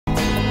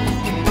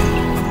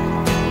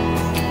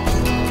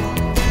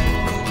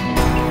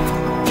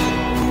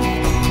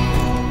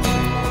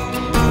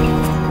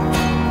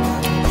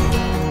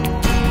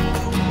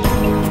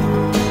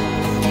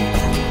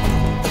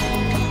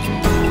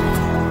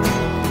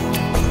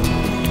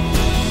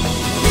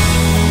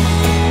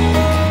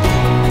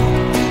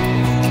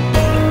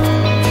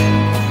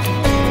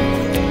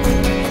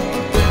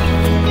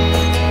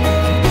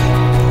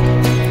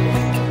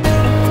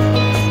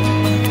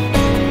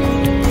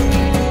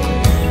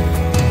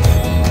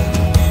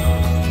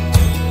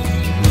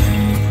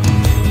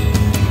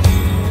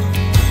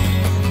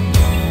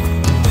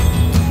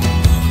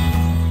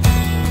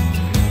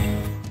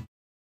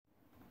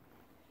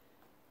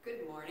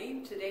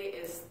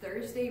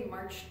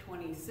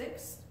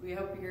6th. We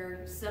hope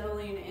you're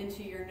settling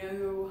into your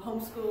new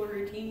homeschool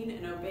routine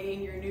and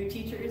obeying your new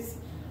teachers.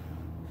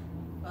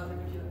 Father,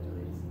 would you like to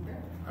lead us in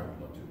prayer? I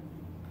would love to.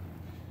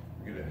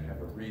 We're going to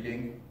have a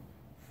reading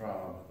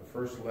from the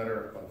first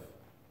letter of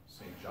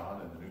St.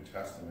 John in the New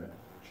Testament,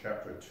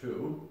 chapter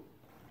 2,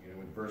 beginning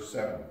with verse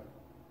 7.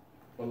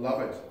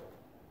 Beloved,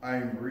 I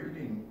am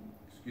writing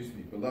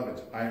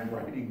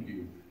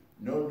you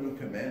no new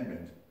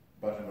commandment,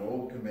 but an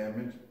old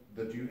commandment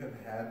that you have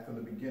had from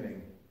the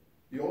beginning.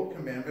 The old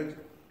commandment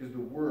is the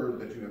word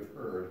that you have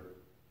heard,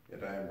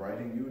 yet I am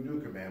writing you a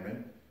new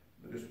commandment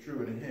that is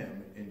true in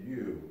him, in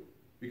you,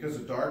 because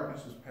the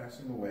darkness is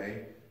passing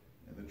away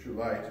and the true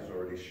light is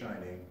already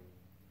shining.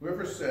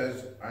 Whoever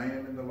says, I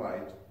am in the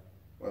light,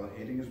 while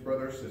hating his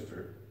brother or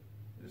sister,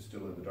 is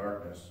still in the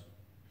darkness.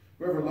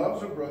 Whoever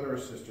loves a brother or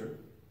sister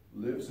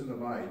lives in the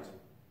light,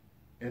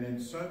 and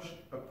in such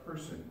a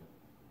person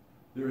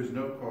there is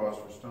no cause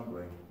for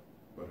stumbling.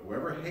 But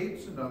whoever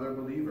hates another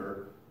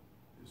believer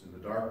is in the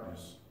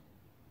darkness,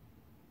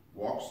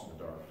 walks in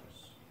the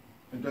darkness,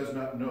 and does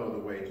not know the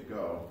way to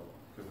go,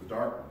 because the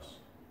darkness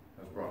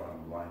has brought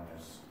on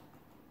blindness.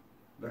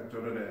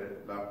 Lectura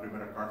de la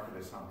primera carta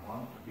de San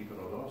Juan,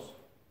 capítulo 2.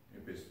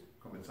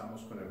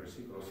 Comenzamos con el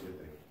versículo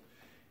 7.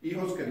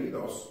 Hijos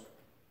queridos,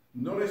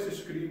 no les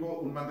escribo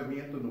un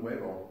mandamiento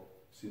nuevo,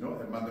 sino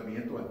el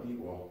mandamiento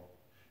antiguo,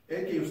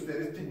 el que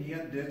ustedes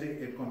tenían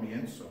desde el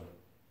comienzo.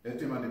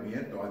 Este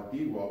mandamiento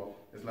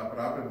antiguo es la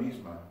palabra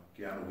misma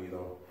que han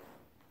oído.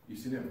 Y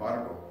sin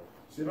embargo,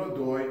 se lo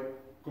doy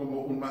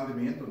como un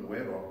mandamiento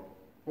nuevo,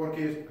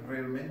 porque es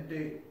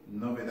realmente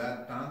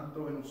novedad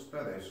tanto en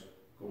ustedes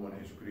como en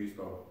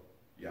Jesucristo.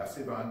 Ya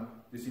se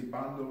van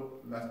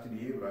disipando las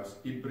tinieblas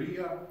y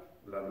brilla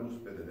la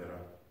luz verdadera.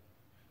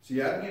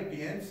 Si alguien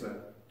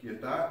piensa que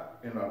está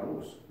en la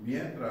luz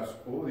mientras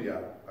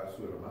odia a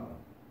su hermano,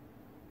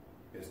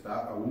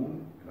 está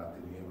aún en las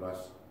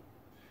tinieblas.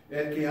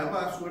 El que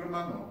ama a su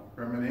hermano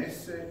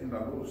permanece en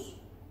la luz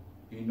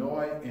y no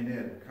hay en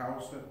él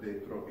causa de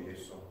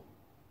tropiezo.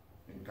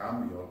 En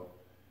cambio,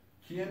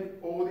 quien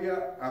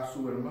odia a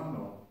su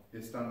hermano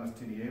está en las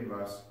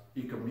tinieblas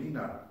y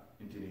camina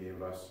en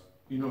tinieblas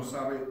y no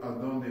sabe a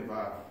dónde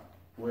va,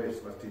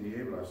 pues las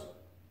tinieblas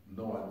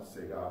no han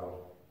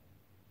cegado.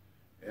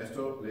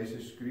 Esto les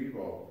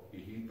escribo,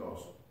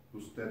 hijitos,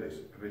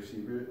 ustedes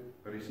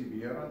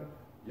recibieron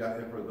ya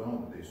el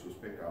perdón de sus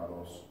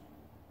pecados.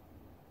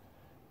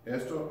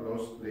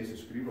 Esto les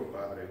escribo,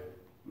 Padre.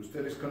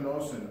 Ustedes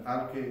conocen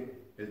al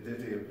que es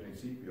desde el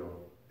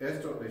principio.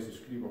 Esto les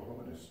escribo,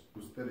 jóvenes.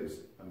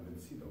 Ustedes han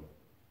vencido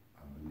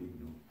al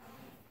maligno.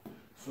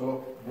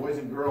 So, boys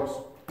and girls,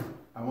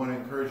 I want to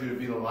encourage you to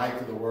be the light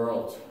of the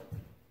world.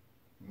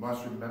 You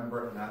must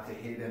remember not to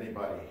hate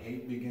anybody.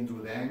 Hate begins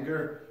with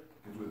anger,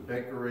 begins with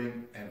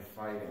bickering and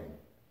fighting.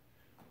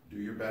 Do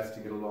your best to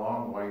get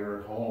along while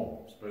you're at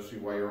home, especially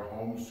while you're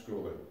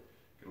homeschooling.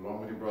 Get along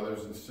with your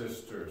brothers and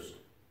sisters.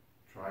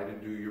 Try to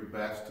do your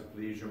best to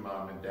please your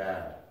mom and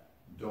dad.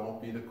 Don't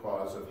be the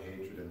cause of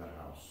hatred in the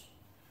house.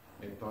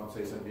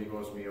 Entonces,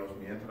 amigos míos,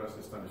 mientras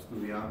están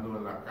estudiando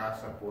en la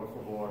casa, por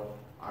favor,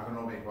 hagan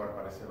lo mejor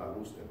para ser la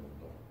luz del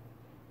mundo.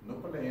 No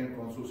peleen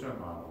con sus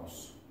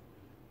hermanos.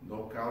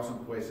 No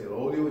causen pues el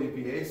odio y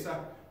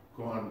pieza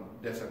con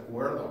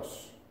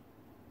desacuerdos,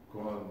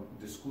 con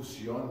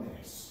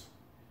discusiones,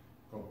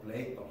 con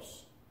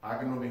pleitos.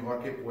 Hagan lo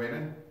mejor que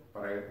pueden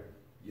para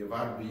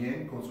llevar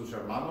bien con sus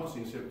hermanos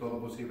y hacer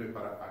todo posible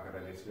para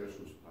agradecer a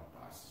sus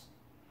papás.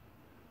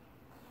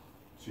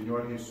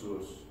 Señor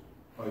Jesús,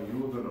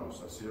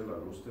 ayúdanos a ser la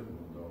luz del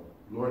mundo.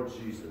 Lord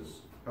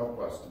Jesus, help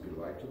us to be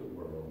light to the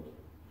world.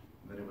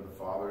 In the name of the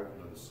Father,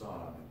 and of the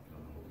Son, and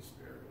of the Holy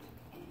Spirit.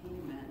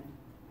 Amen.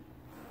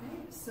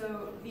 Okay,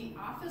 so the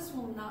office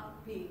will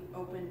not be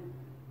open.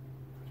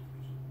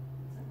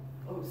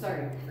 Oh,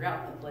 sorry, I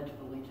forgot the Pledge of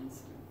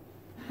Allegiance.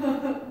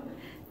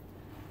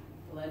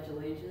 Pledge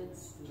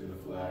allegiance to the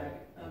flag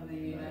of the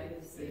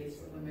United States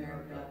of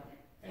America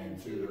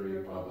and to the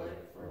republic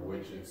for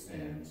which it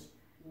stands,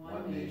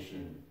 one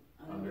nation,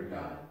 under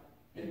God,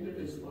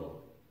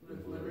 indivisible,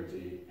 with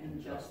liberty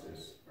and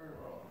justice for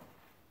all.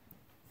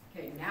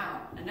 Okay,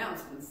 now,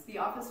 announcements. The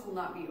office will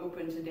not be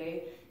open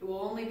today. It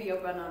will only be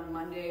open on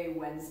Monday,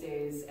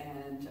 Wednesdays,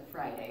 and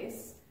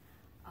Fridays.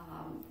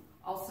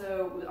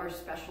 Also, our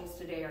specials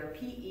today are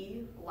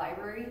PE,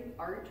 library,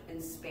 art,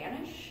 and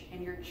Spanish.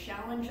 And your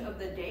challenge of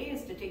the day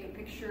is to take a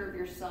picture of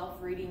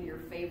yourself reading your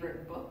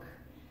favorite book.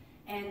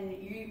 And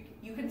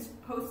you can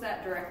post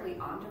that directly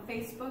onto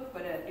Facebook,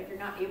 but if you're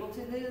not able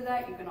to do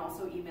that, you can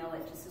also email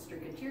it to Sister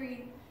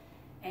Kateri.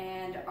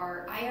 And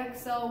our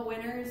IXL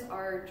winners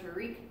are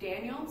Tariq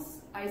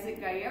Daniels,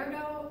 Isaac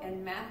Gallardo,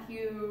 and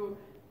Matthew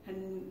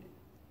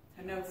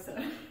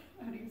Hinosa.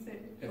 How do you say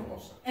it?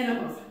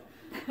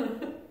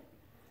 Hinosa.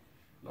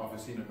 La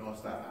oficina no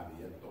está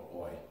abierto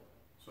hoy.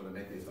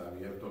 Solamente está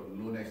abierto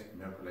lunes,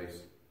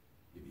 miércoles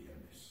y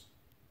viernes.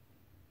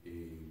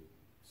 Y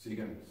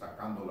siguen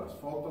sacando las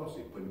fotos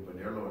y pueden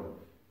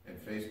ponerlo en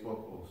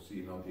Facebook, o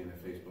si no tiene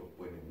Facebook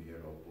pueden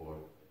enviarlo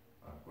por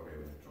correo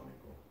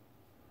electrónico.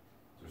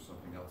 Is there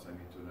something else else I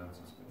need to announce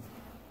this week?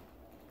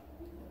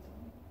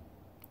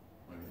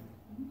 Muy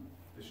bien.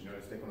 El Señor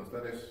esté con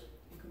ustedes.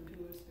 Y con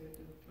tu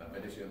espíritu. La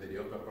bendición de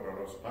Dios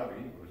Todopoderoso, Padre,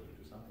 Hijo y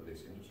Espíritu Santo,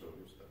 descienda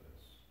sobre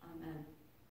ustedes. Amen.